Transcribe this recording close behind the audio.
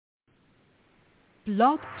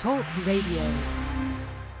Blog Talk Radio.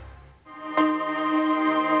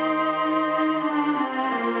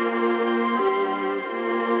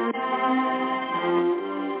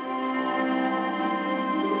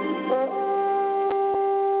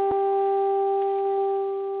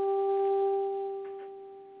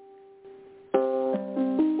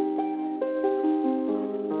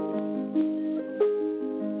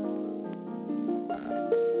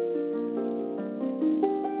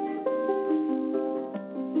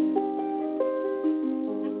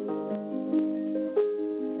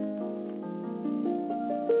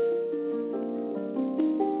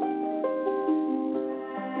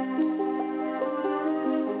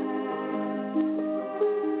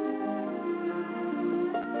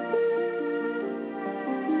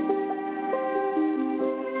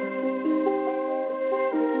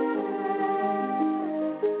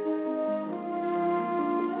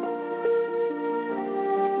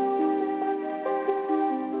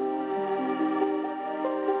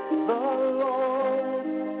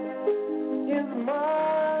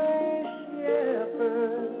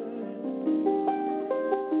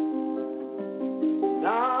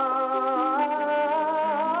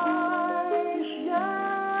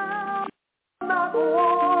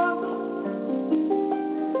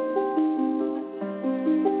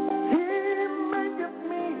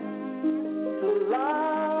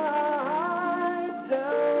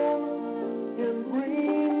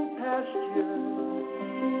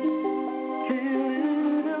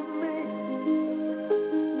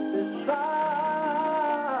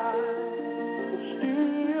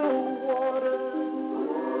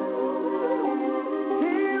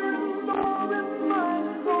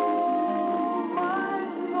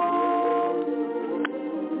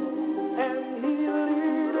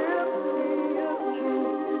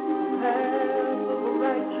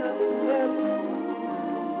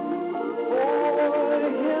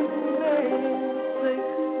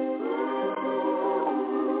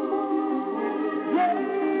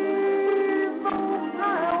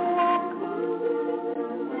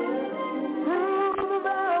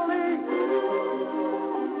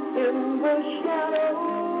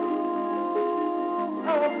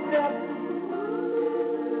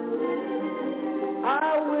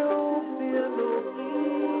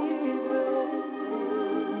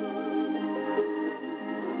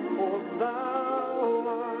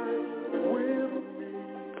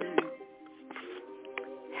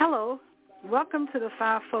 Welcome to the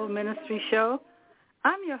Fivefold Ministry Show.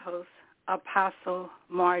 I'm your host, Apostle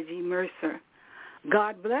Margie Mercer.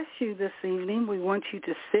 God bless you this evening. We want you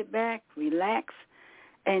to sit back, relax,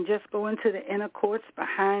 and just go into the inner courts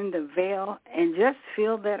behind the veil and just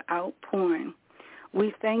feel that outpouring.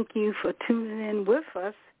 We thank you for tuning in with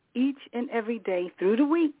us each and every day through the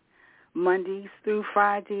week, Mondays through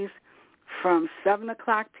Fridays, from 7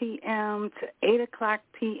 o'clock p.m. to 8 o'clock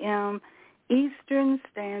p.m., Eastern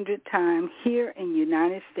Standard Time here in the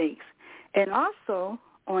United States, and also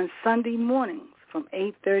on Sunday mornings from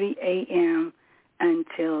 8:30 a.m.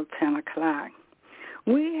 until 10 o'clock.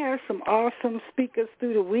 We have some awesome speakers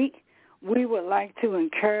through the week. We would like to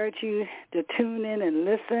encourage you to tune in and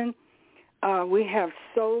listen. We have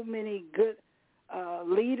so many good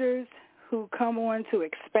leaders who come on to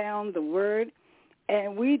expound the word,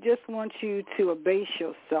 and we just want you to abase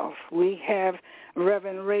yourself. We have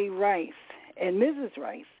Reverend Ray Rice and Mrs.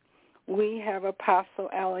 Rice. We have Apostle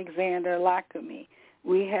Alexander Lockamy.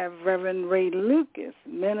 We have Reverend Ray Lucas,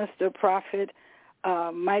 Minister Prophet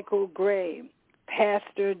Michael Gray,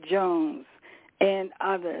 Pastor Jones, and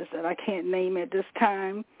others that I can't name at this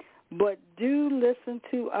time. But do listen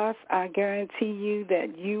to us. I guarantee you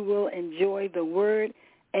that you will enjoy the word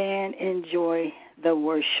and enjoy the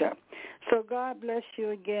worship. So God bless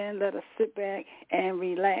you again. Let us sit back and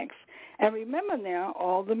relax. And remember now,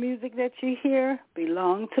 all the music that you hear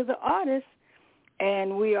belongs to the artist,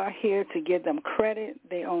 and we are here to give them credit.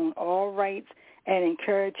 They own all rights, and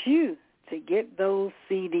encourage you to get those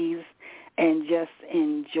CDs and just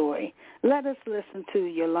enjoy. Let us listen to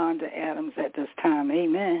Yolanda Adams at this time.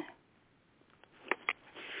 Amen.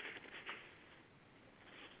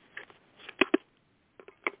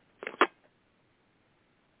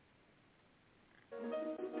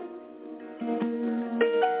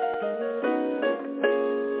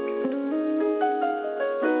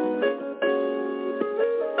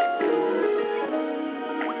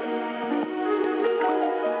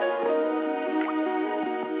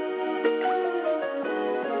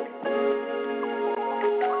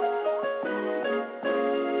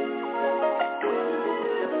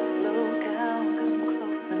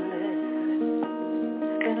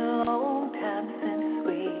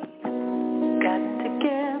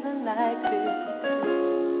 Together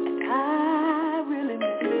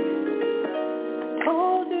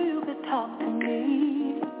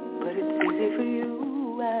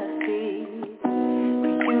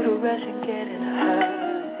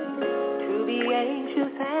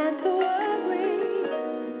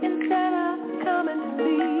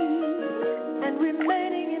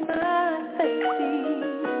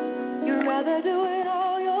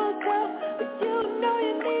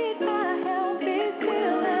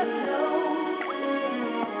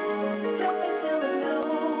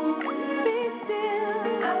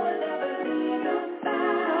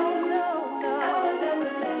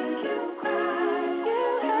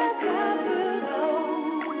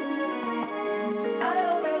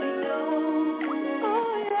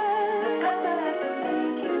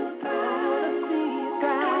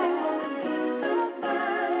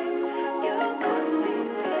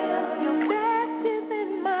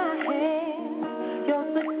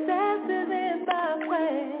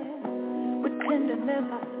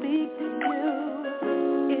stillness I speak to you.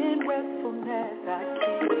 In restfulness I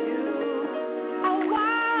keep you. I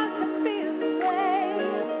want to feel the way.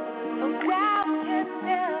 No doubt can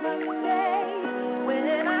never stay.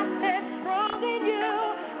 When I stand strong in you,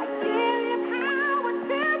 I give you power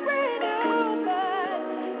to renew. But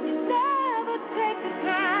you never take the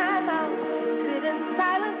time out. Sit in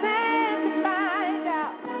silence and to find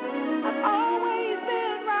out. I've always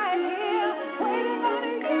been right here, waiting on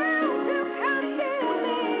you to come to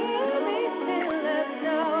me. Be still and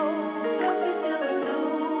know what you still know.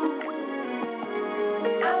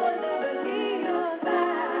 I will never leave your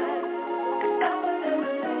side. I will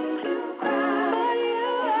never make you cry. For you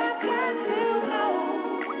I've got to know.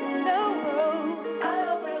 No, I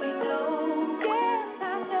already know. Yes, I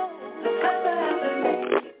know. Because I have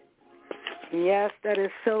to. Yes, that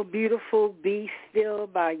is so beautiful. Be Still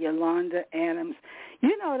by Yolanda Adams.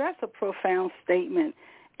 You know, that's a profound statement.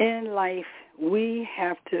 In life, we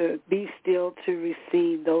have to be still to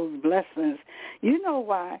receive those blessings. You know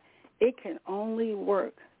why? It can only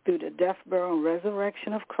work through the death, burial, and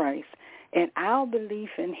resurrection of Christ, and our belief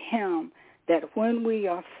in him that when we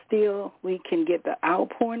are still, we can get the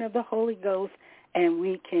outpouring of the Holy Ghost and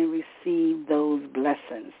we can receive those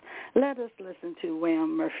blessings. Let us listen to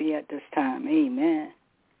Wham Murphy at this time. Amen.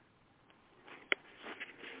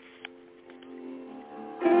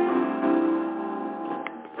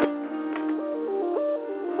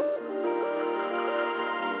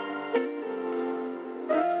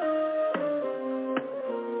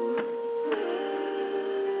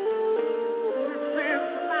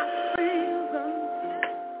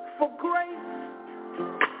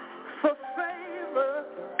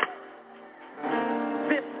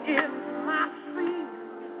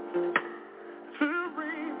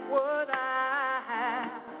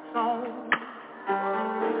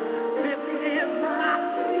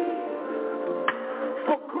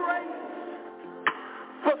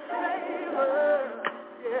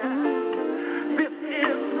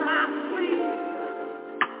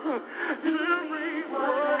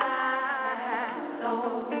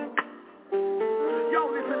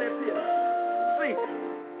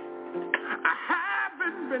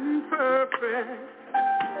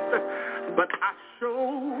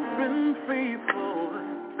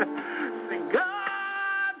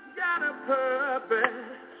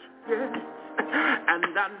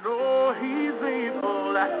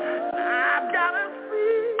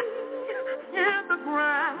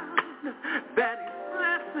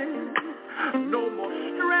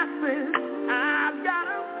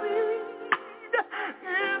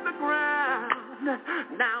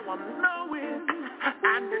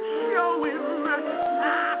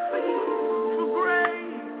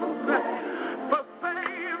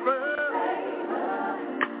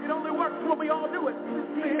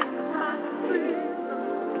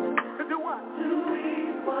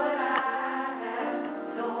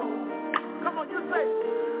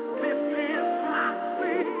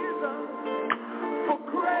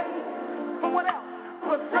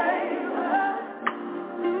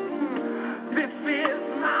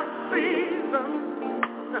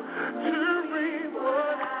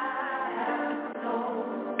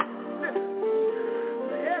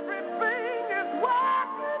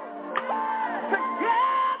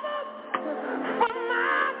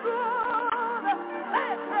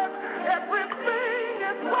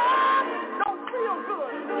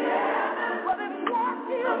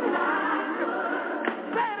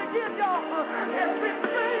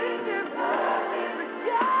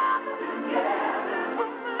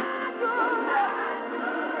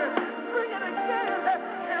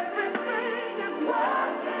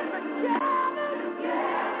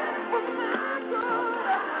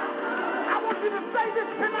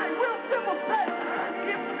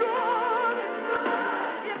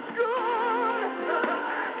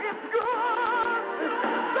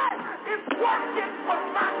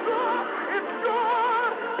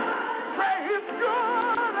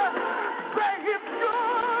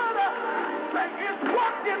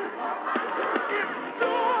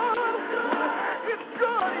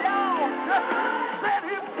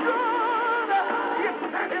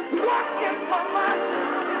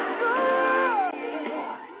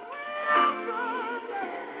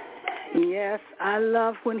 Yes, I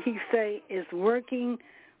love when he say it's working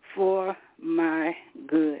for my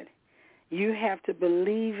good. You have to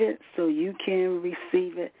believe it so you can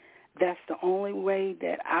receive it. That's the only way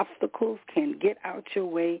that obstacles can get out your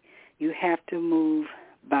way. You have to move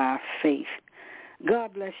by faith.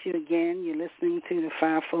 God bless you again. You're listening to the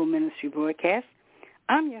Fivefold Ministry broadcast.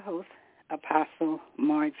 I'm your host, Apostle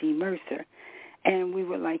Margie Mercer, and we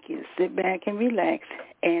would like you to sit back and relax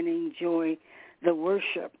and enjoy the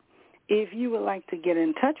worship. If you would like to get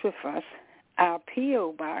in touch with us, our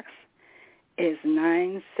P.O. Box is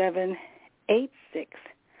 9786,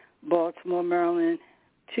 Baltimore, Maryland,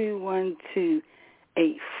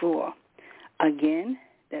 21284. Again,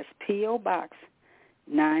 that's P.O. Box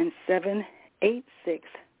 9786,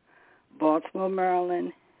 Baltimore,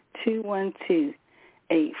 Maryland,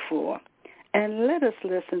 21284. And let us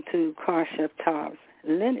listen to Karsha Tobbs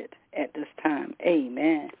Leonard at this time.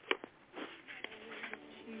 Amen.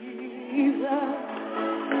 Jesus,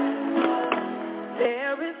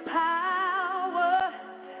 there is power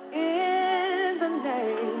in the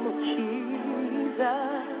name of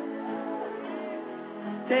Jesus.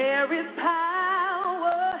 There is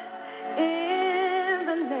power in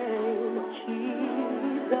the name of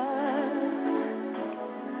Jesus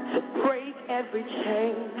to break every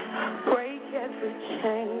chain, break every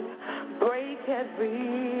chain, break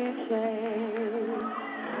every chain.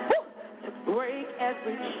 Break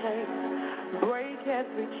every chain, break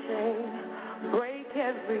every chain, break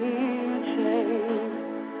every chain.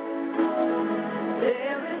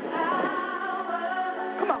 There is power,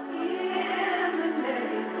 come on, in the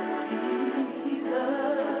name of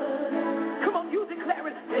Jesus. Come on, you declare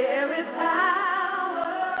it. There is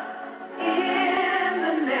power in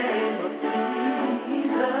the name of Jesus.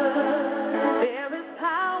 There is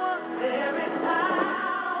power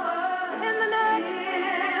in the name.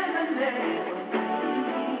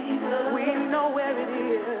 We know where it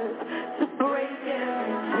is to break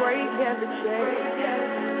every chain,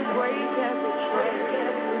 break every chain.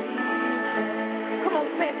 Come on,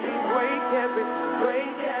 say it, break every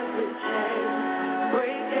chain,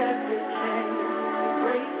 break every chain,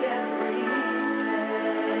 break every chain.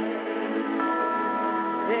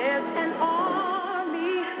 There's an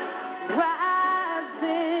army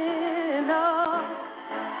rising up.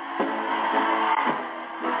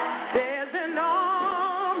 There's an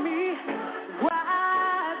army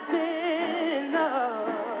rising up.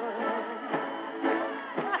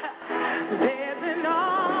 There's an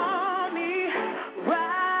army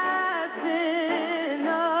rising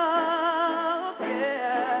up,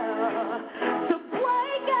 yeah, to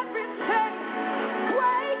break every chain,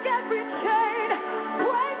 break every chain,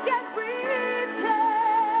 break every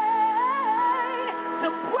chain, to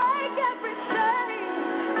break every chain,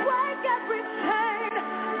 break every chain,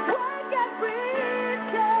 break every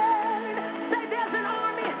chain. Say there's an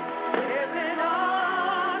army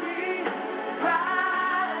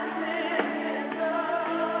rising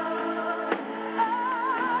up.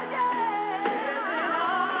 Oh yeah, there's an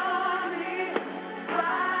army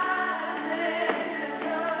rising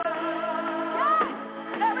up.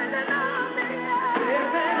 There is an army,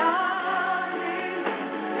 there's an army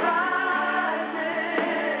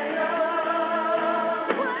rising up.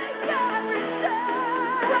 Break every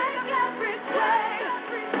chain, break every chain,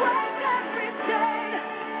 break every chain,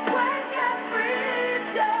 break every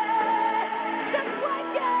chain. Just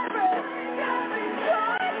break every chain.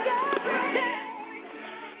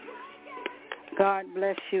 God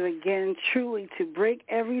bless you again. Truly, to break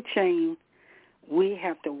every chain, we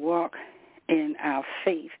have to walk in our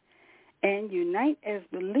faith and unite as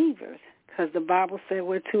believers, because the Bible said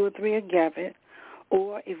where two or three are gathered,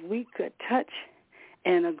 or if we could touch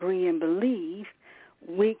and agree and believe,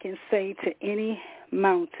 we can say to any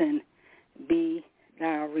mountain, be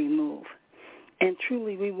thou removed. And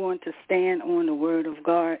truly, we want to stand on the word of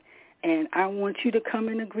God, and I want you to come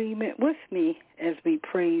in agreement with me as we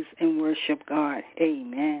praise and worship God.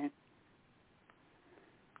 Amen.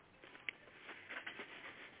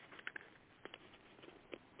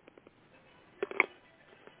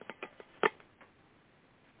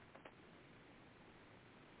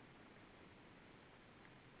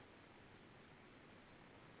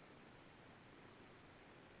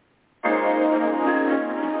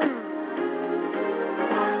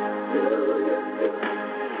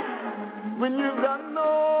 When you've done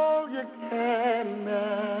all you can,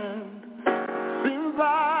 and seems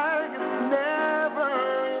like it's never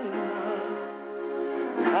enough.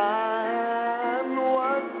 And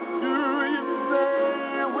what do you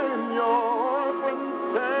say when your friends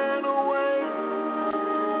turn away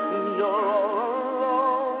and you're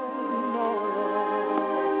all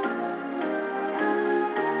alone?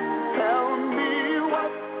 Tell me,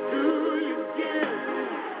 what do you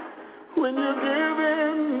give when you're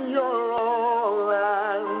giving your all?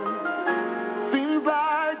 Seems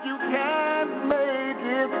like you can't make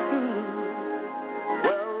it through.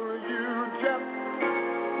 Well, you just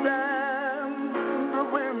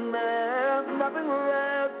stand when there's nothing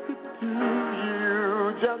left to do.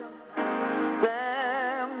 You just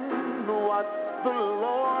stand, watch the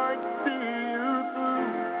Lord see you through.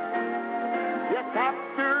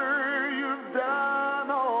 after you've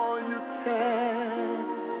done all you can,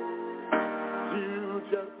 you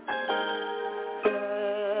just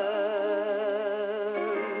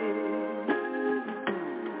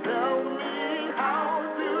tell me, how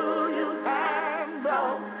do you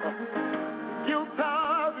handle guilt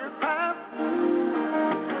of your past?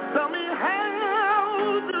 Tell me,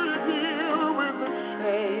 how do you deal with the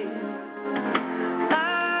shame?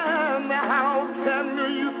 And how can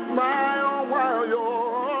you smile while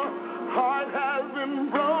your heart has been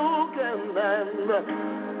broken and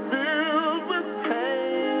filled with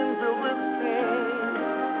pain, filled with pain?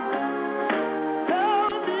 Tell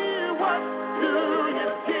me, what do you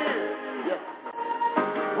give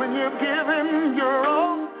when you're giving your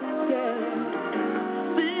all? Yeah.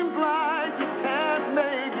 Seems like you can't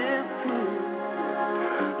make it through.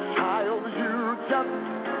 Child, you just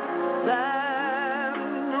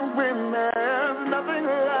stand when there's nothing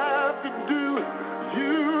left to do.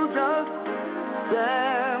 You just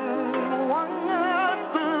stand, watch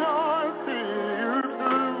the Lord see you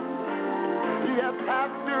through. Yes,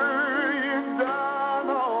 after you've done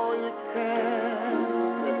all you can,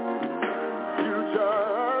 you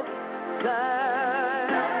just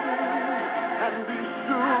stand and be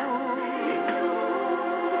sure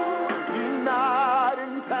you're not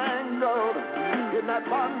entangled in that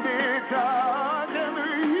bondage again.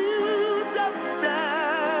 You just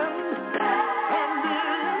stand and be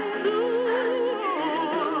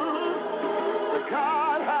sure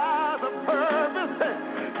God has a purpose.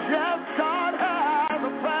 Yes, God has a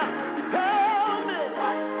plan. Tell me,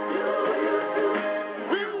 what do you do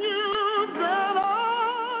when you've done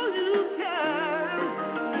all you can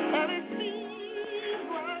and it seems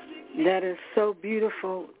like you That is so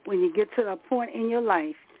beautiful when you get to a point in your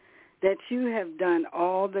life that you have done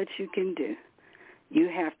all that you can do. You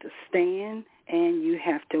have to stand and you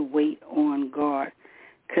have to wait on God,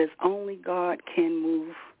 because only God can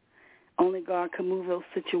move those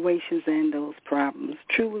situations and those problems.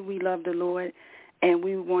 Truly, we love the Lord, and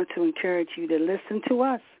we want to encourage you to listen to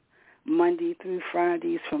us Monday through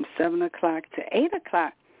Fridays from 7 o'clock to 8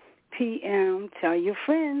 o'clock p.m. Tell your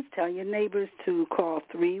friends, tell your neighbors to call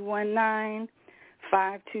 319-527-6036.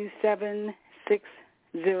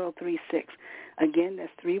 Again,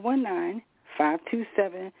 that's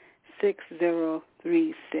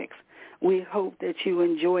 319-527-6036. We hope that you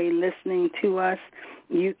enjoy listening to us.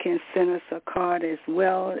 You can send us a card as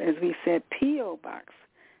well. As we said, P.O. Box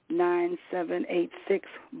 9786,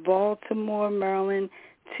 Baltimore, Maryland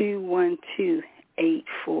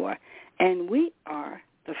 21284. And we are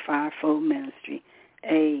the Fivefold Ministry.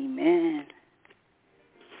 Amen.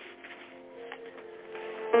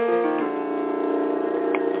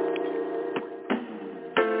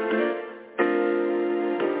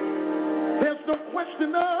 There's no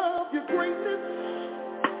question of your greatness,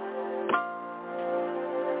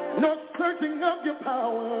 no searching of your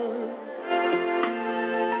power.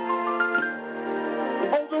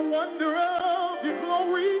 Oh, the wonder of your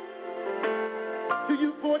glory. To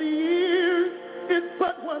you 40 years is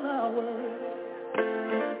but 1 hour.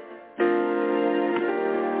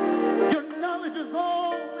 Your knowledge is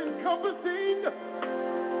all encompassing.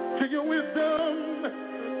 To your wisdom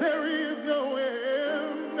there is no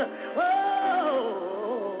end.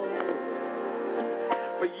 Oh,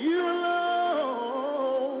 for you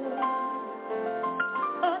alone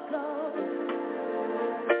are God.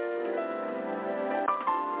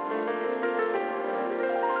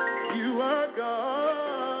 You are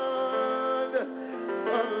God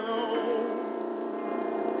alone.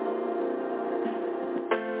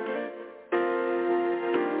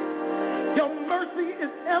 Your mercy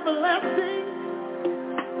is everlasting.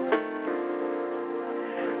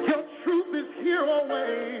 Your truth is here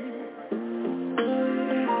always.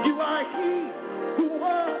 You are He who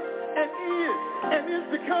was and is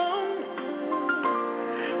to come.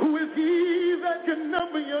 Who is He that can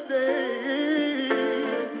number your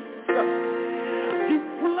days? He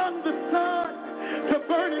flung the sun to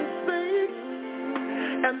burn in space,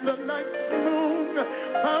 and the night moon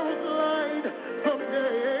found light from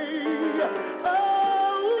day. Oh,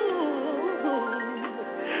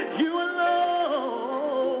 you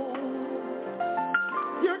alone,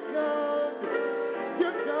 you're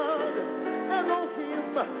God,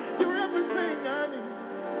 Elohim, you're everything I need.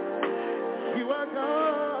 You are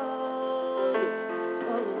God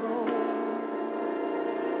alone.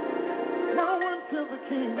 Now unto the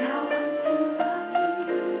King,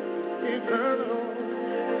 eternal.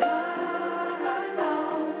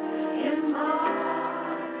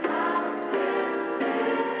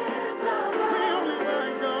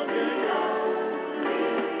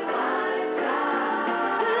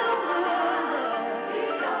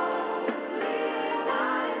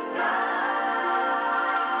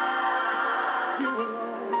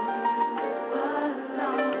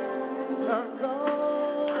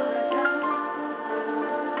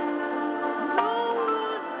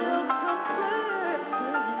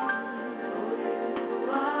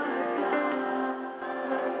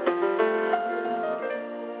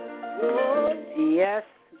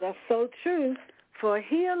 for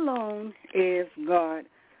he alone is God.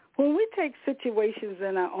 When we take situations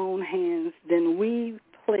in our own hands, then we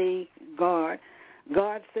play God.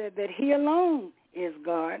 God said that he alone is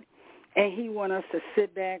God, and he wants us to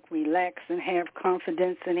sit back, relax, and have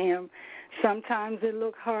confidence in him. Sometimes it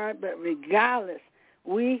looks hard, but regardless,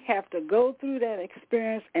 we have to go through that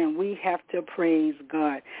experience, and we have to praise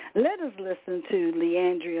God. Let us listen to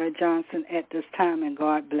Leandria Johnson at this time, and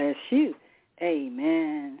God bless you.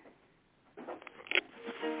 Amen.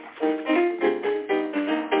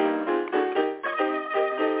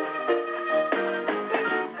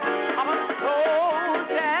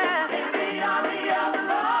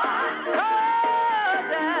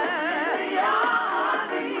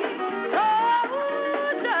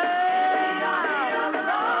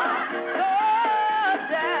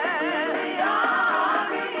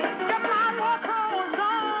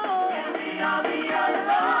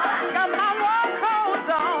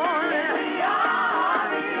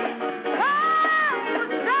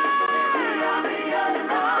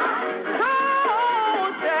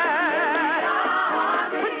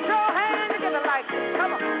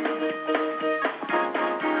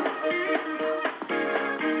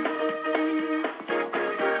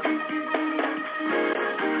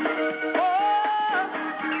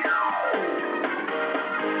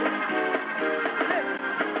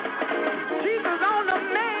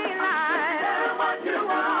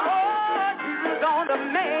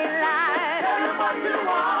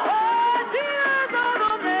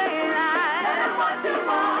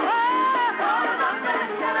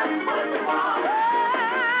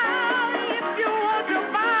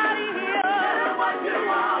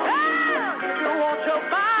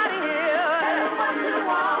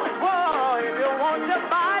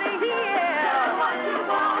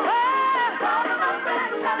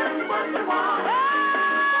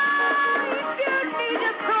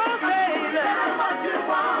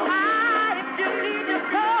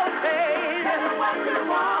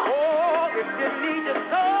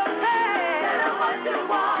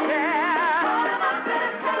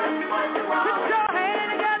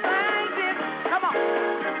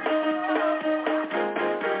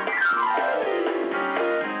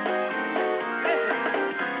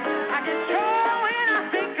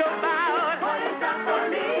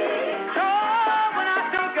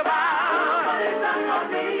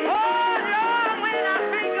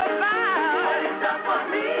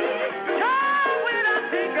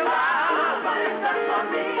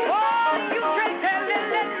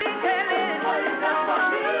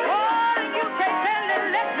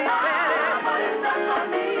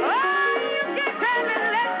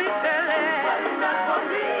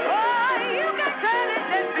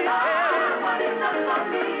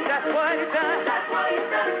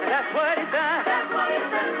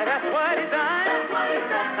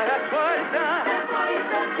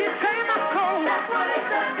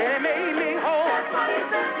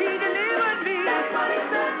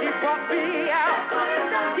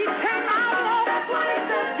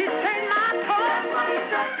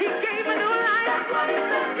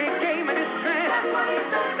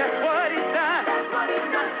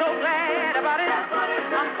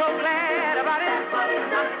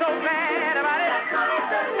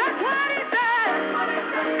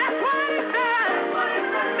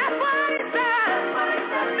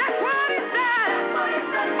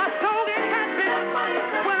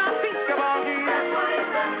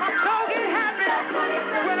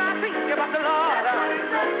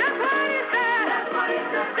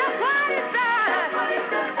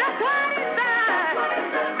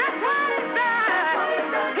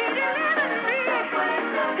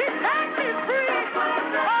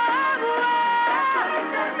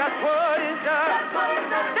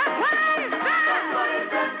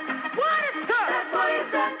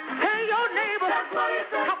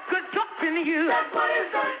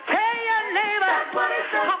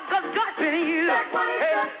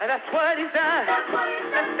 That's what he's done.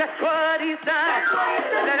 That's what he's done.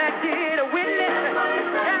 Can I get a witness?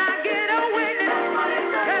 Can I get a witness?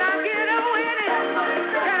 Can I get a witness?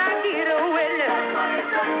 Can I get a witness?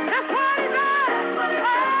 That's what he's done.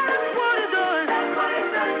 Oh, that's what he's done.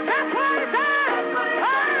 That's what he's done.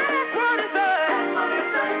 Oh, that's what he's done.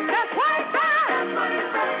 That's what he's done.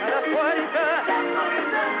 That's what he's done.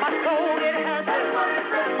 My soul get happy.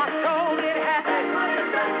 My soul get happy.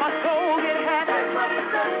 My soul get happy.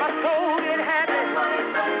 My soul get happy.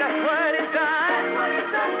 That's what it's done.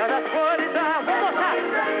 That's what it's done. One more time.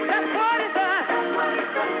 That's what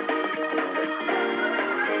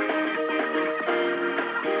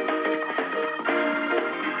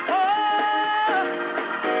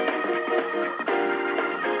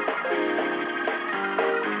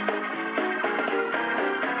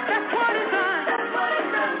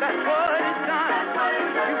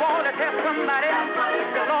somebody,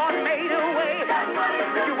 the Lord made a way.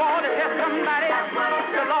 If you want to tell somebody,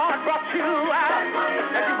 the Lord brought you out.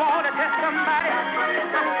 If you want to tell somebody,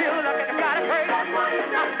 I feel like I gotta pray.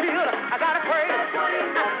 I gotta pray.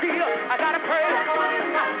 I gotta pray.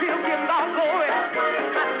 I feel give God glory. I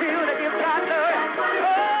feel to give God glory.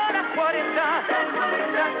 Oh, that's what it's done.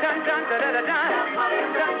 Dun dun dun da da da dun.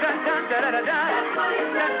 Dun dun dun da da da dun.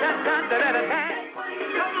 Dun dun dun da da da dun.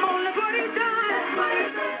 Come on, look what he's done. That's what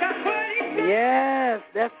he's done. Yes,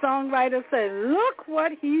 that songwriter said, look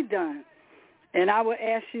what he done. And I will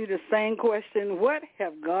ask you the same question, what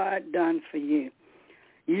have God done for you?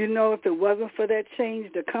 You know, if it wasn't for that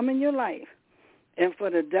change to come in your life and for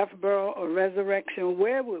the death, burial, or resurrection,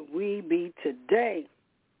 where would we be today?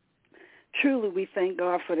 Truly, we thank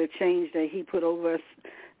God for the change that he put over us,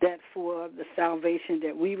 that for the salvation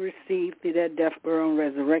that we received through that death, burial, and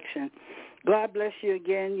resurrection. God bless you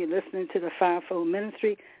again. You're listening to the Fivefold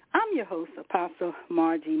Ministry. I'm your host, Apostle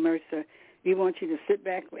Margie Mercer. We want you to sit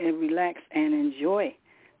back and relax and enjoy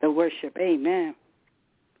the worship. Amen.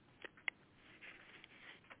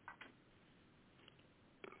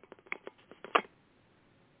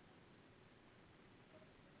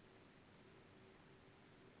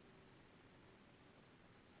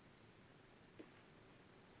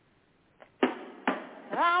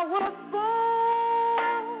 I was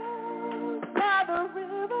born by the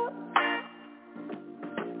river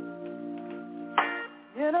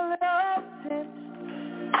in a little tent.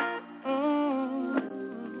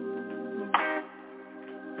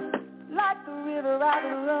 Like the river I've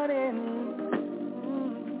been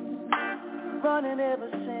running ever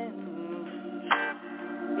since.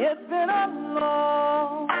 It's been a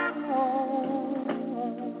long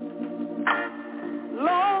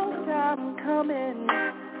time coming,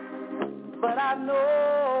 but I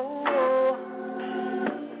know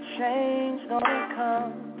change gonna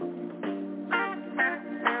come.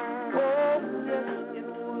 Oh, yes, it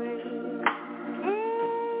will.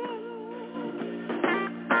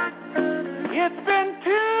 It's been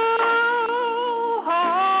too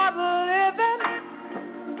hard living,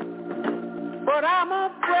 but I'm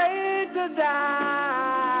afraid to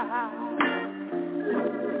die.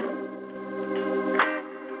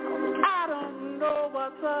 I don't know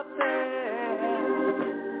what's up there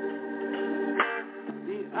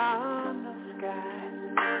beyond the sky.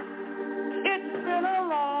 It's been a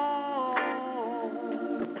long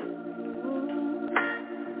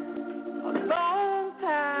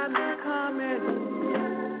time coming,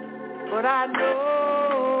 but I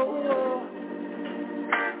know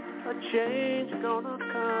a change gonna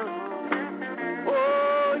come.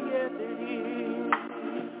 Oh, yes, it is.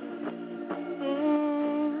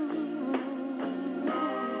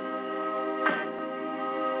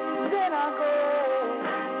 Then I go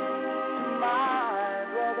to my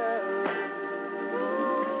brother.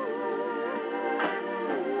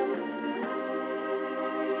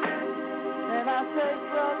 And I say,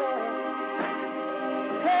 brother,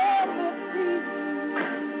 help me please.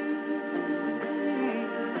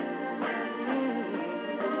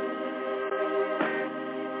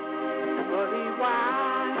 But he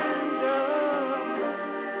winds up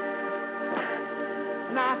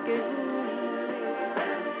knocking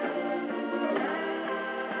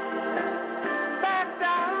back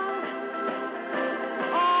down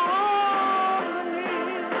on the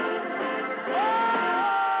knees.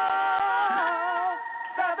 Oh,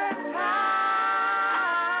 7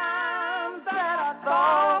 times that I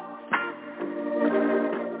thought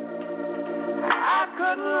I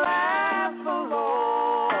couldn't last so long.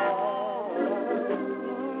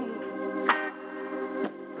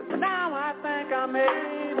 But now I think I'm able,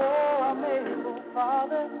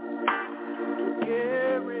 Father, to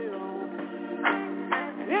carry on.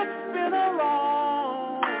 It's been a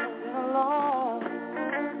long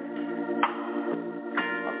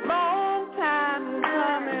time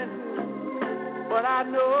coming, but I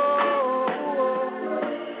know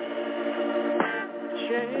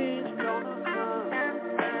change gonna come.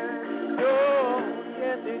 Oh,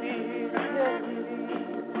 yes it is, yes it is,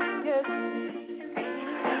 yes it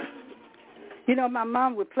is. You know, my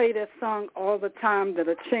mom would play that song all the time, that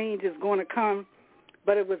a change is going to come,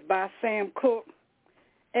 but it was by Sam Cooke.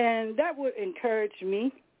 And that would encourage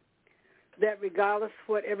me that regardless of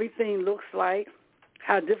what everything looks like,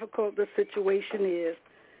 how difficult the situation is,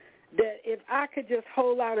 that if I could just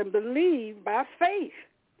hold out and believe by faith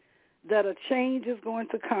that a change is going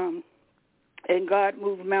to come and God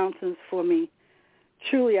moved mountains for me.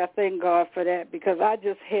 Truly, I thank God for that, because I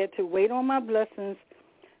just had to wait on my blessings,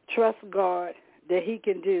 trust God that he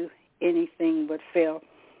can do anything but fail.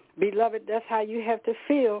 Beloved, that's how you have to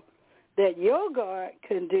feel, that your God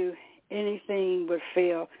can do anything would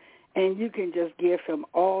fail, and you can just give him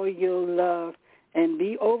all your love and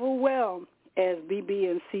be overwhelmed as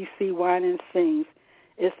BB and CC Winan sings.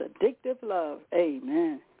 It's addictive love.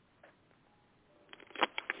 Amen.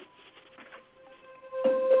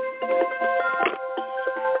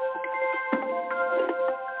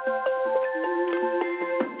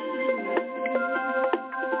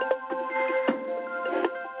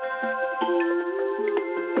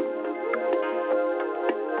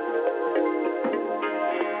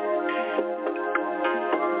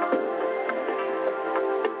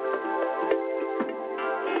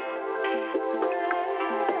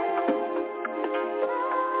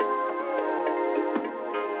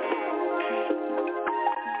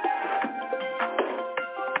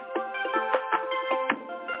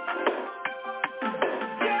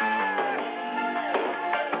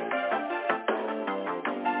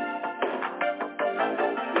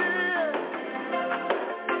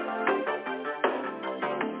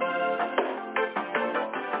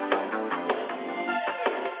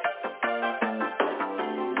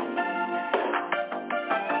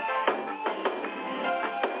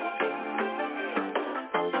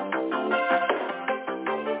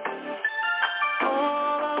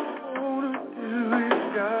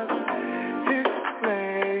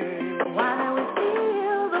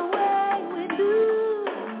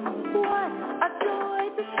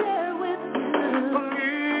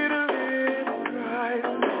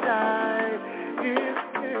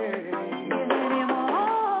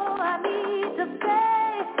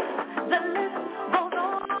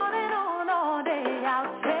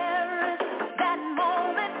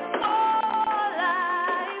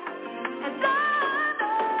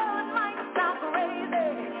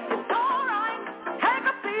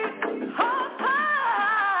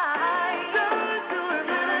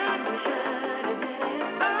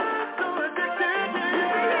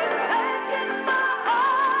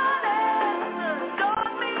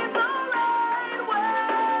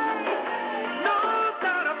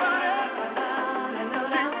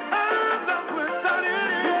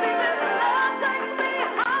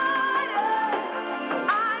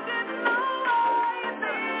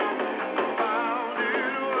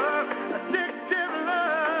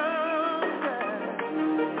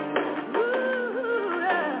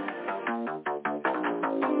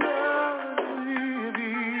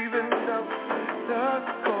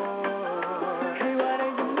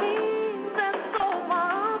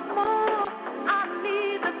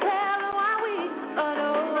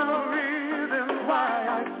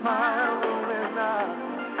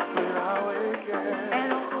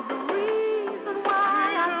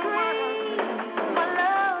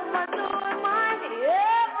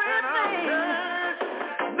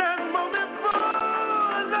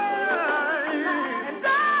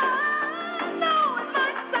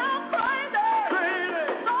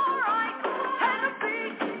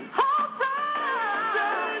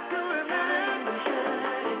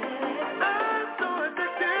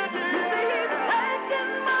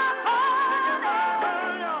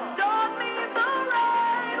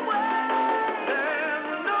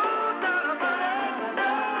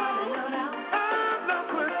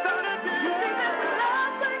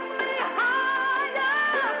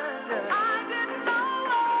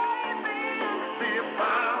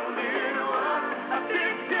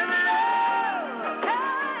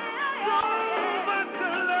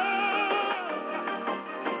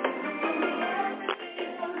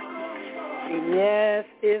 Yes,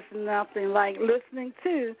 it's nothing like listening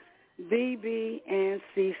to BB and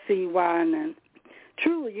CC Winan.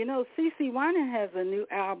 Truly, you know, CC Winan has a new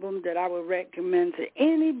album that I would recommend to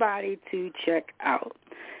anybody to check out.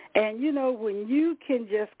 And, you know, when you can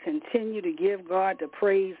just continue to give God the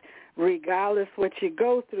praise regardless what you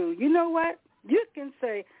go through, you know what? You can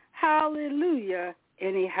say hallelujah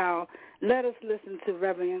anyhow. Let us listen to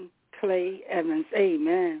Reverend Clay Evans.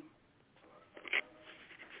 Amen.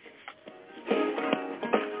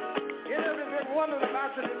 You ever been wondering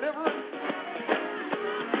about your deliverance?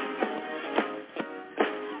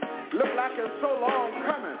 Look like it's so long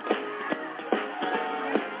coming.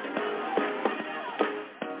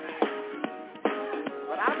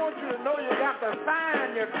 But I want you to know you got to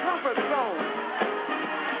find your comfort zone.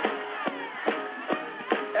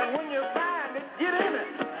 And when you find it, get in it.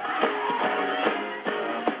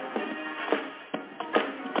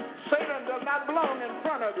 Satan does not belong in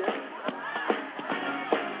front of you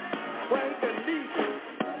where he can lead you.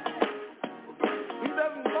 He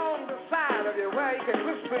doesn't belong beside of you where he can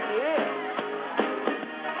whisper in your ear.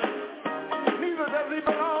 Neither does he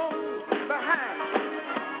belong behind you.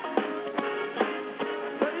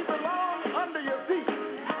 But he belongs under your feet.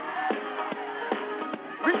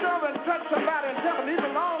 Reach over and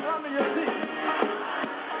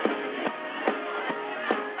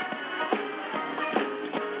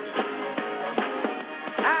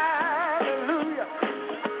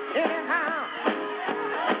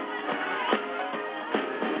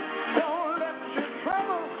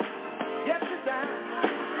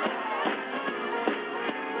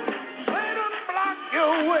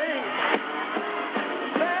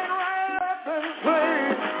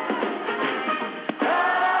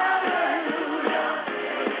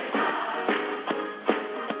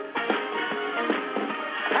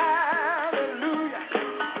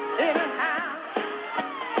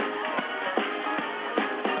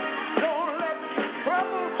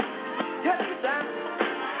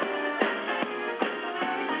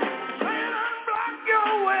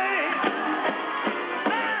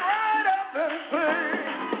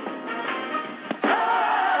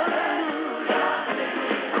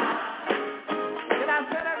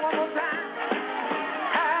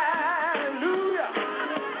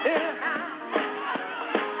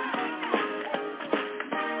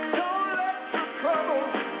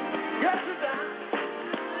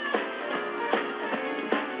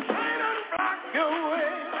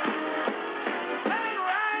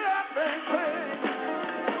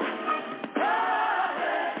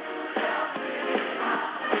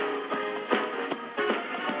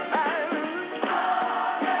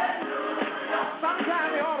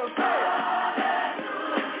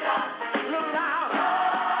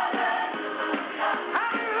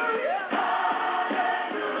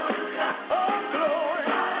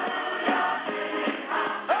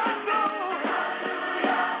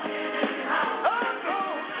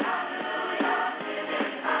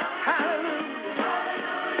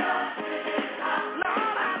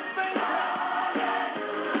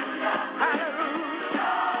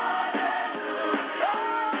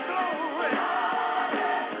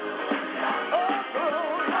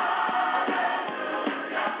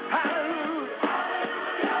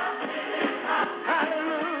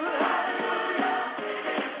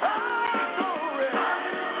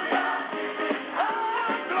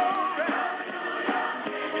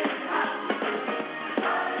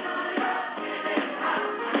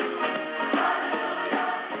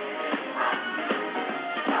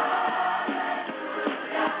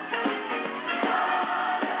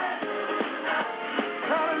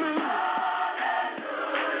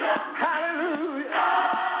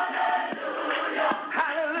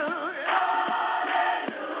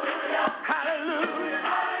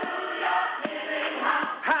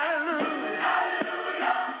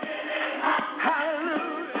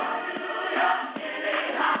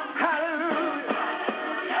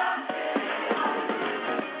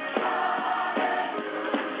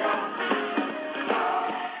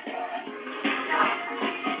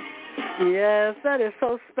Yes, that is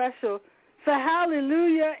so special. So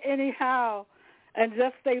hallelujah anyhow, and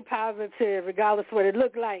just stay positive regardless of what it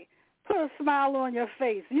looked like. Put a smile on your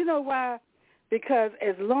face. You know why? Because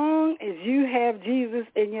as long as you have Jesus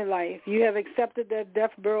in your life, you have accepted that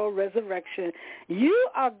death, burial, resurrection, you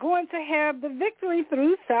are going to have the victory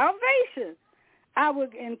through salvation. I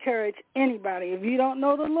would encourage anybody, if you don't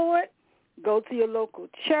know the Lord, go to your local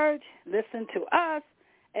church, listen to us,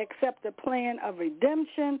 accept the plan of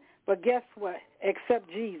redemption, but guess what? Accept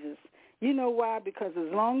Jesus. You know why? Because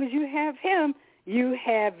as long as you have him, you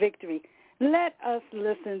have victory. Let us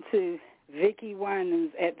listen to Vicki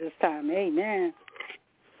Winans at this time. Amen.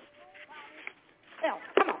 Come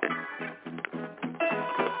on.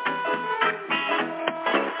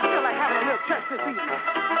 I feel like having a little church this evening.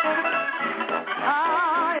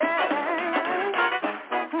 Oh, yeah.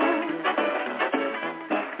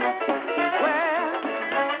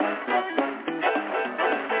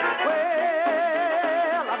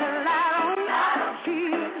 Well, I've been lied on. She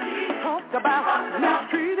talked about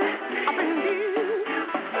mistreated. I've been used.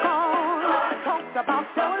 Talked about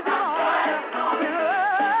so it's hard. I've been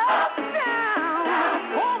up, down,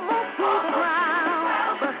 almost to the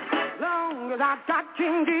ground. But as long as I got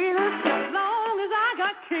King Jesus, as long as I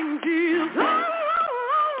got King Jesus, long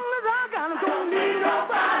as I got him, don't need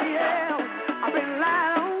nobody else. I've been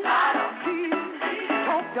lied on. She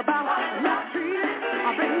talked about mistreated.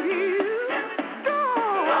 I've been used.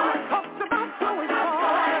 Talked about so it's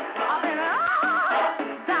hard. I've been up,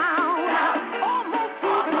 down, almost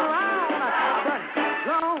to the ground. But as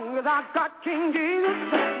long as I got King Jesus,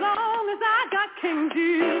 as long as I got King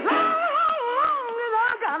Jesus, long as I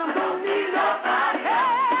got him, don't need nobody. Hey,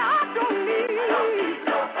 I don't need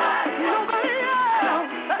nobody else.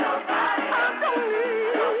 I don't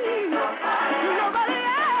need nobody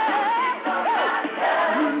else.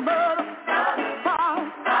 Brother, father,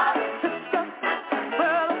 sister,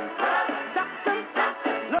 brother, doctor,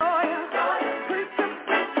 lawyer, preacher,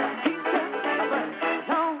 teacher. As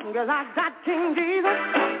long as I got King Jesus,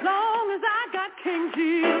 as long as I got King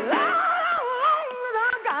Jesus, long as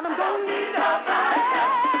I got him, don't need nobody.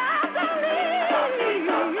 I don't need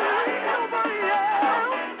nobody else.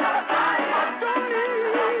 I don't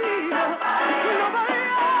need nobody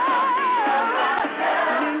else.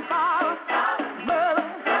 Father, mother,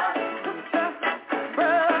 sister,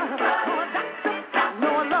 brother, no doctor,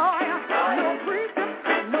 no lawyer, no preacher,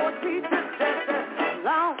 no teacher. As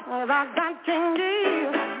long as I got King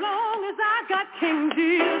Jesus, as long as I got King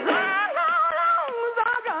Jesus, long as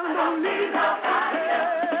I got him, don't need nobody.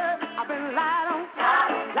 I've been lied on,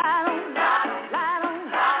 lied on, lied on,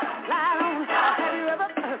 lied on. Have you ever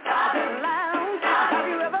been lied on? Have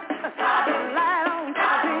you ever been lied on?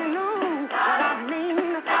 Have you knew what I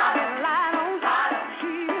mean? I've been lied on.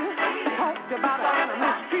 She talked about it,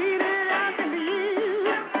 mistreated and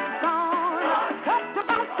abused. Talked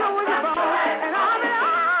about so it's wrong, and I've been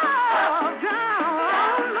all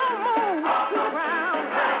down, no more to the ground.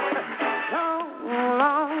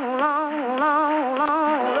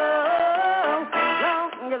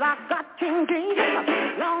 Long as I got King Jesus,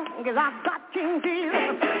 long as I got King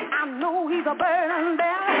Jesus, I know he's a burden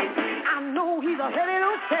bearer. I know he's a heavy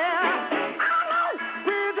load carrier. I know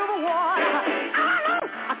bridge over water. I know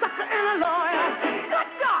a doctor and a lawyer. Good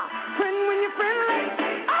God, friend when you're friendly.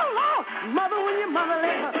 Oh Lord, mother when you're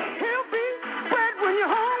motherly. He'll be bread when you're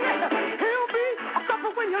hungry. He'll be a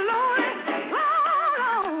comfort when you're lonely.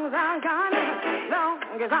 Long as I got him, long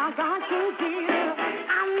as I got King Jesus,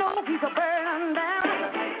 I know he's a burden bearer.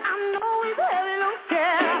 I know he's a heavy load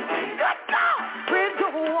carrier. Good God, bridge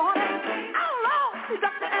over water. Oh Lord, he's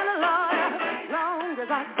doctor and a lawyer. Long as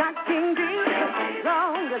I got King Jesus,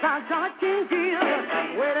 long as I got King Jesus.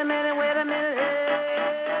 Wait a minute, wait a minute.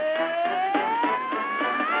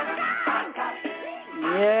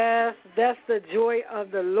 Yes, that's the joy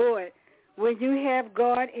of the Lord. When you have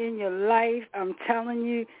God in your life, I'm telling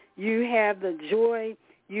you, you have the joy,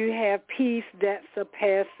 you have peace that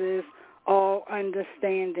surpasses all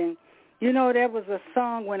understanding. You know, there was a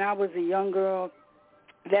song when I was a young girl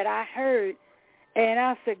that I heard, and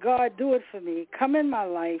I said, God, do it for me. Come in my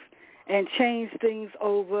life and change things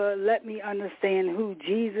over. Let me understand who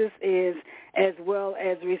Jesus is, as well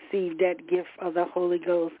as receive that gift of the Holy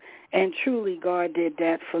Ghost. And truly, God did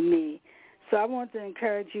that for me. So I want to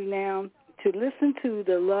encourage you now to listen to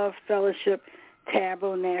the Love Fellowship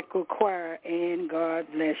Tabernacle Choir, and God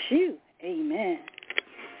bless you. Amen.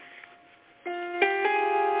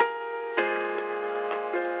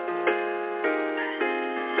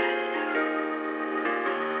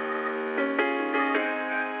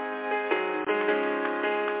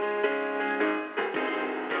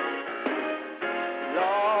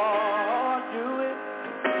 Lord,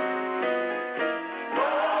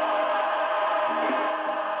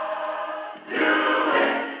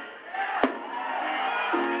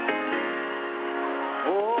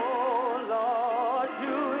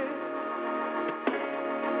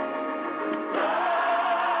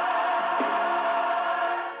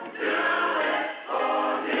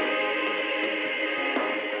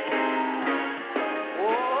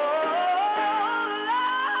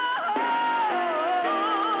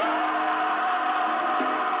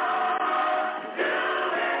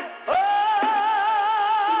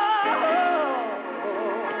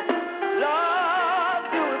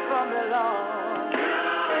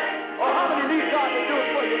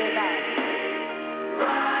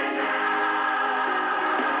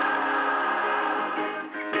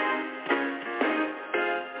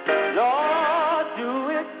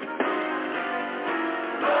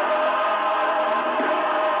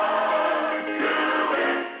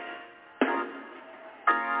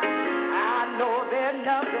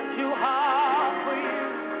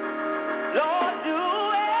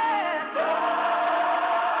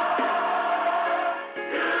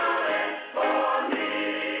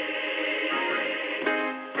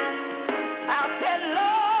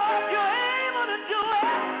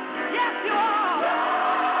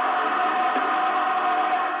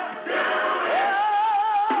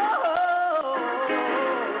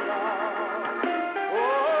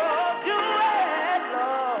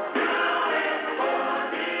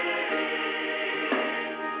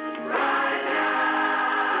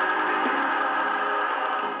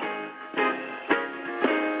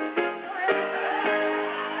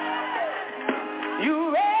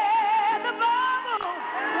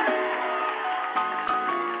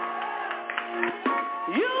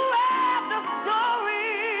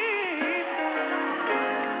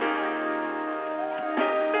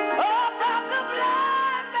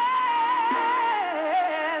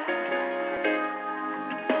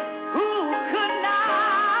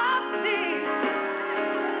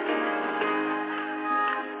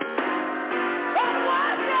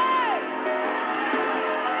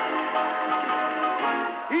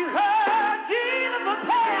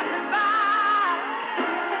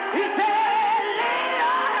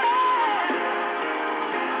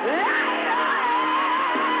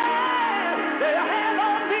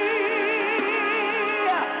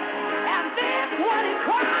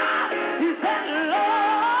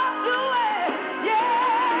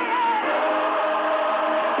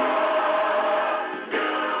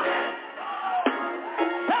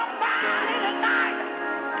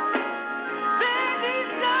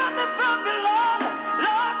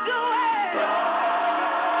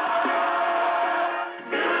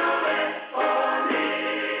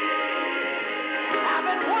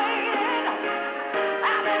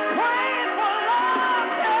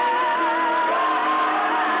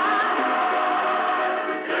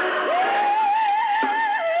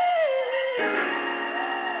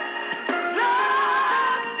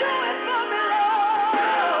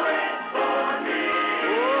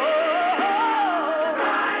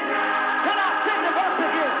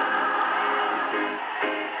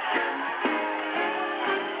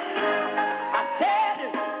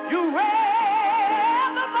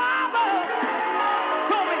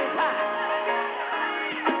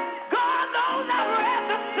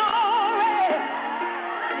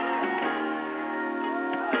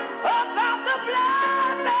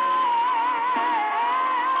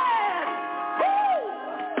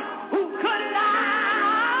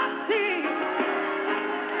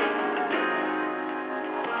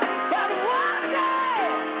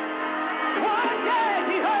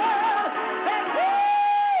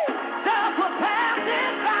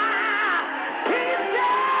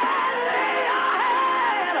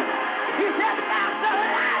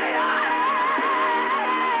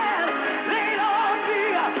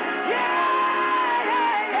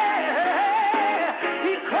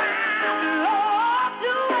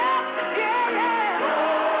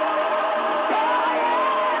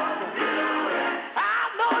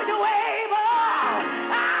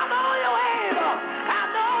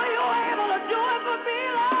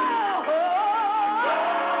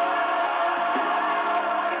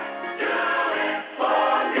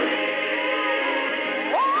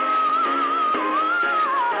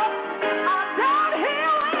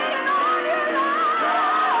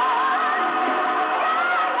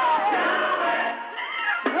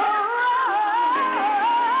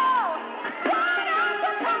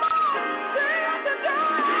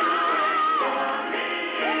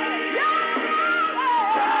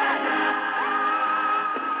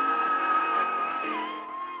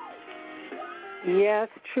 Yes,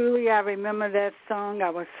 truly, I remember that song. I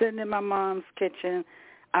was sitting in my mom's kitchen.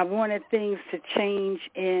 I wanted things to change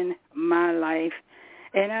in my life.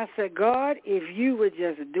 And I said, God, if you would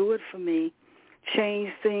just do it for me, change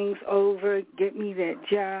things over, get me that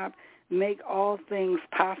job, make all things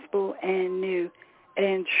possible and new.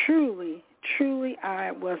 And truly, truly,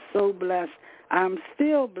 I was so blessed. I'm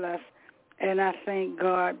still blessed, and I thank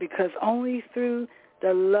God, because only through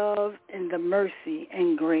the love and the mercy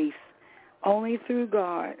and grace, only through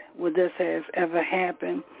God would this has ever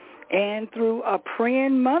happened, and through a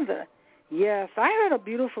praying mother. Yes, I heard a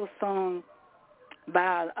beautiful song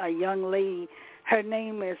by a young lady. Her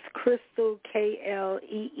name is Crystal, Kleer,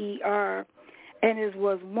 and it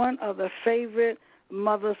was one of the favorite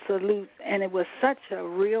mother salutes, and it was such a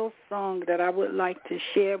real song that I would like to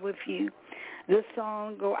share with you. This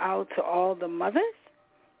song go out to all the mothers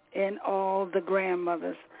and all the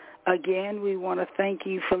grandmothers. Again, we want to thank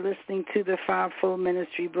you for listening to the Fivefold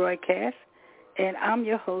Ministry broadcast, and I'm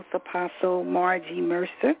your host, Apostle Margie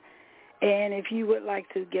Mercer. And if you would like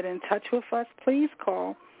to get in touch with us, please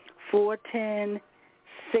call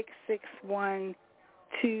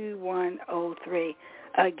 410-661-2103.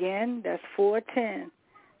 Again, that's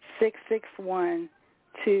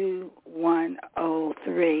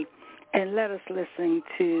 410-661-2103. And let us listen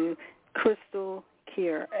to Crystal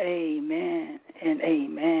Kleer. Amen and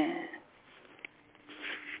amen.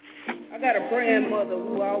 I got a praying mother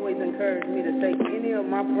who always encouraged me to take any of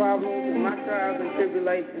my problems and my trials and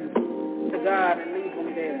tribulations to God and leave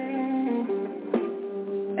them there.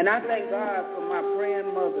 And I thank God for my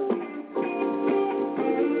praying mother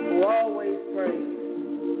who always prays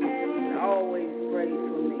and always prays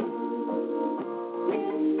for me.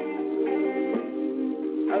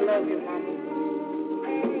 I love you, Mama.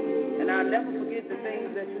 And I'll never forget the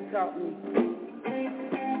things that you taught me.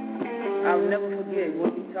 I'll never forget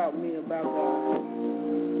what you taught me about God.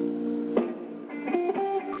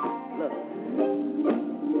 Look.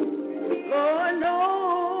 Lord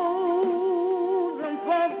knows I'm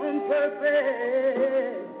far from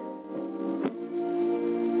perfect,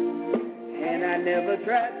 and I never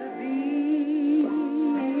tried to be.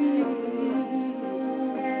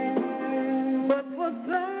 But for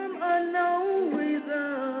some unknown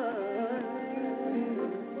reason,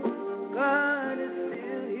 God is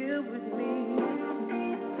still here with me.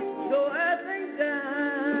 So I thank God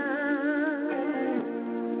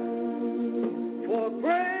for a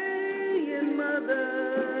praying mother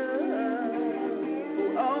who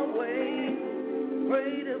always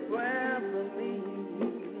prayed a prayer for me.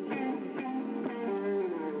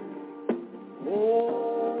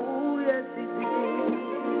 Oh, yes, he did.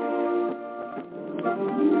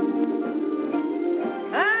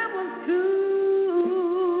 I was too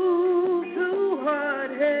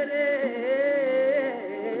hard-headed,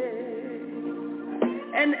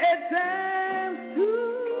 and at times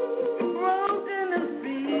too broken to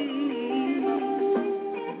see.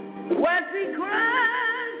 Why she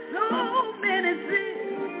cried so many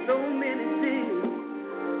tears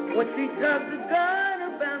when she talked to God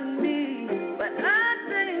about me. But I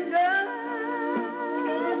thank God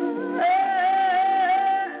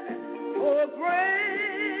for a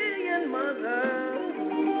praying mother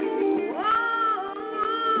who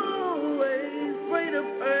always prayed a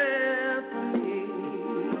prayer for me.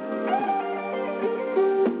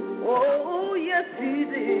 Oh, yes, she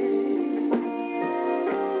did.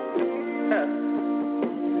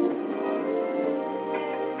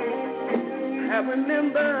 I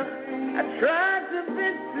remember I tried to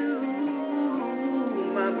vent to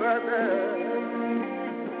my brother.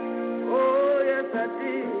 Oh, yes, I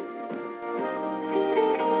did.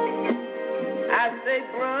 I say,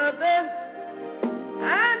 brother,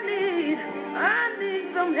 I need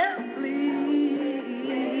some help, please.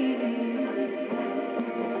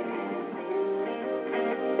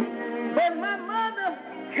 But my mother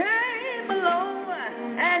came along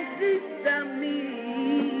and she stopped me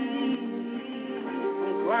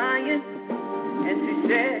from crying, and she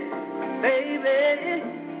said, baby,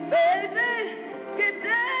 get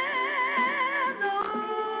down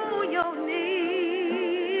on your knees.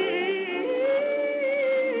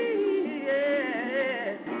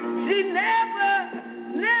 Yeah. She never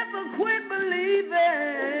quit believing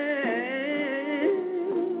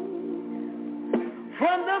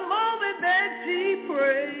from the moment that she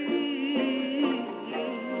prayed.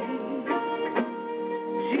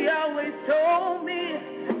 She always told me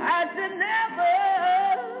I should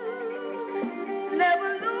never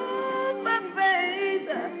lose my faith.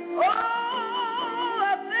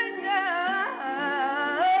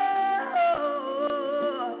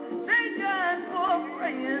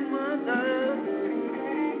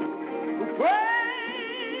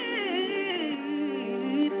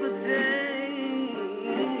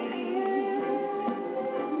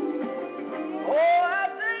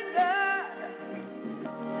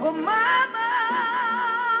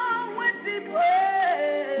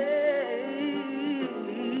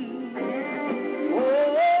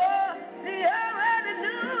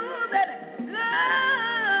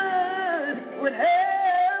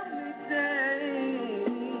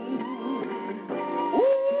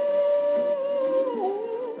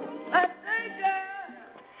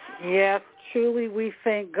 Yes, truly we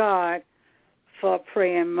thank God for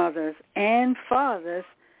praying mothers and fathers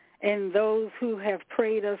and those who have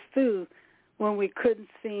prayed us through when we couldn't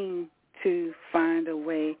seem to find a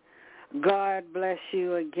way. God bless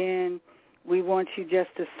you again. We want you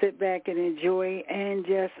just to sit back and enjoy and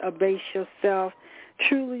just abase yourself.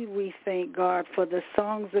 Truly, we thank God for the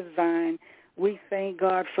songs of Zion. We thank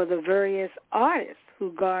God for the various artists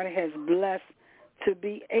who God has blessed to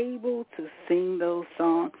be able to sing those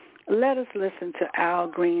songs. Let us listen to Al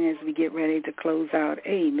Green as we get ready to close out.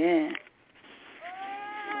 Amen.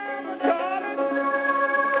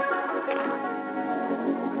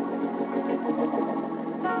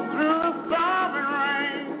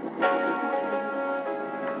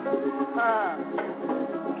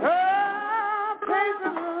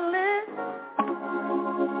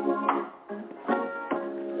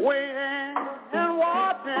 Waiting and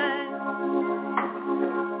watching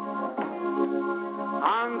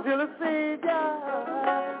until the Savior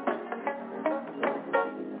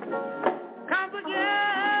comes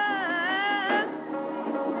again.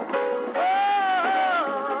 Oh,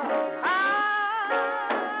 I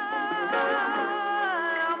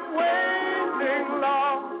am waiting,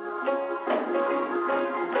 Lord.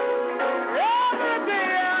 Every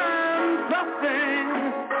day I'm trusting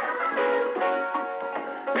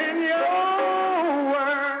in your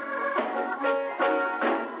word.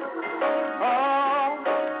 Oh,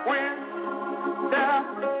 when the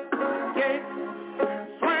gates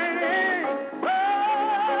swing open,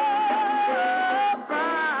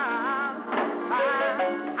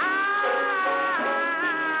 I'm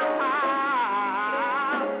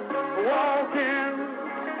walking.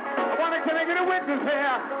 Can I get a witness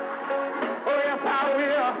here? Oh, yes, I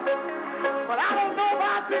will. But I don't know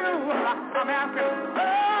about you. I'm asking,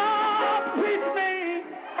 oh, teach me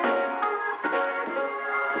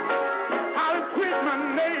how to treat my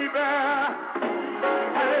neighbor.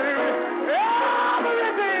 Hallelujah. Every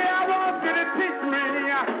day I want you to teach me.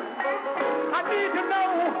 I need to know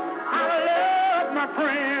how to love my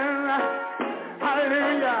friend.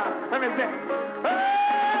 Hallelujah. Let me say,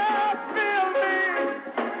 oh, fill me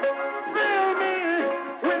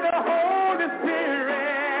with the Holy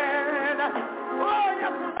Spirit. Oh,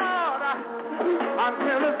 yes, Lord.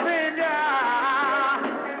 Until the Savior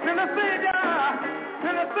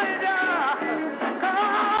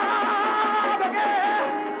come again.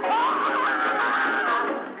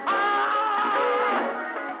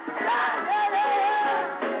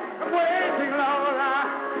 Waiting, Lord.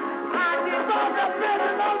 I keep on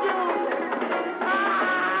depending on you.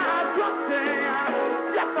 Trusting.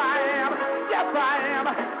 Yes, I am.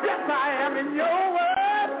 Yes, I am in your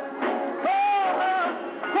word. Oh,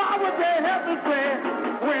 why would they have to say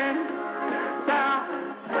when the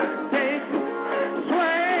gates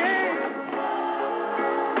swing?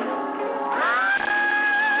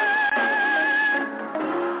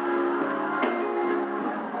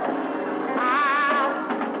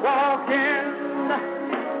 I'm walking.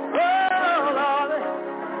 Oh, Lord.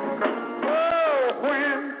 Oh,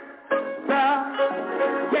 when the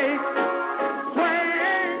gates swing.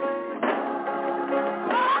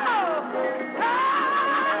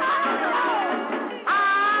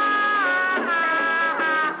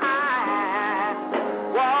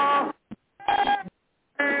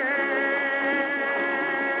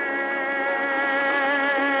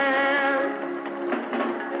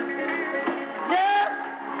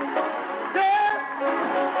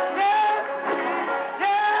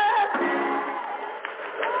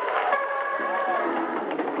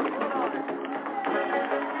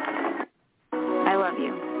 I love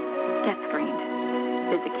you. Get screened.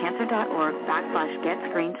 Visit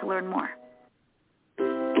cancer.org/getscreened to learn more.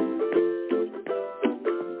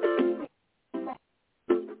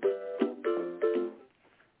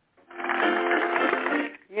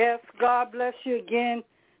 Yes, God bless you again.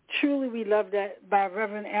 Truly, we love that by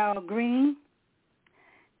Reverend Al Green.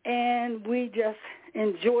 And we just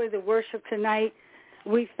enjoy the worship tonight.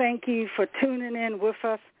 We thank you for tuning in with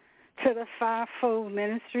us to the Fivefold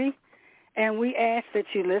Ministry. And we ask that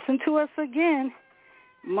you listen to us again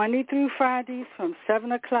Monday through Fridays from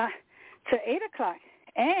 7 o'clock to 8 o'clock.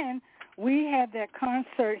 And we have that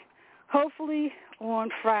concert hopefully on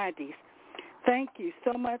Fridays. Thank you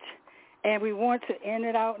so much. And we want to end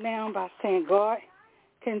it out now by saying God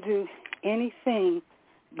can do anything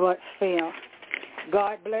but fail.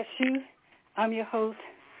 God bless you. I'm your host,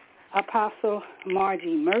 Apostle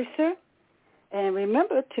Margie Mercer. And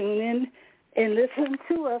remember, tune in and listen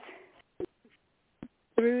to us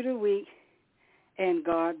through the week. And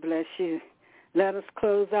God bless you. Let us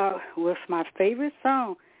close out with my favorite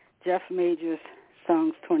song, Jeff Major's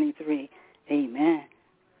Songs 23. Amen.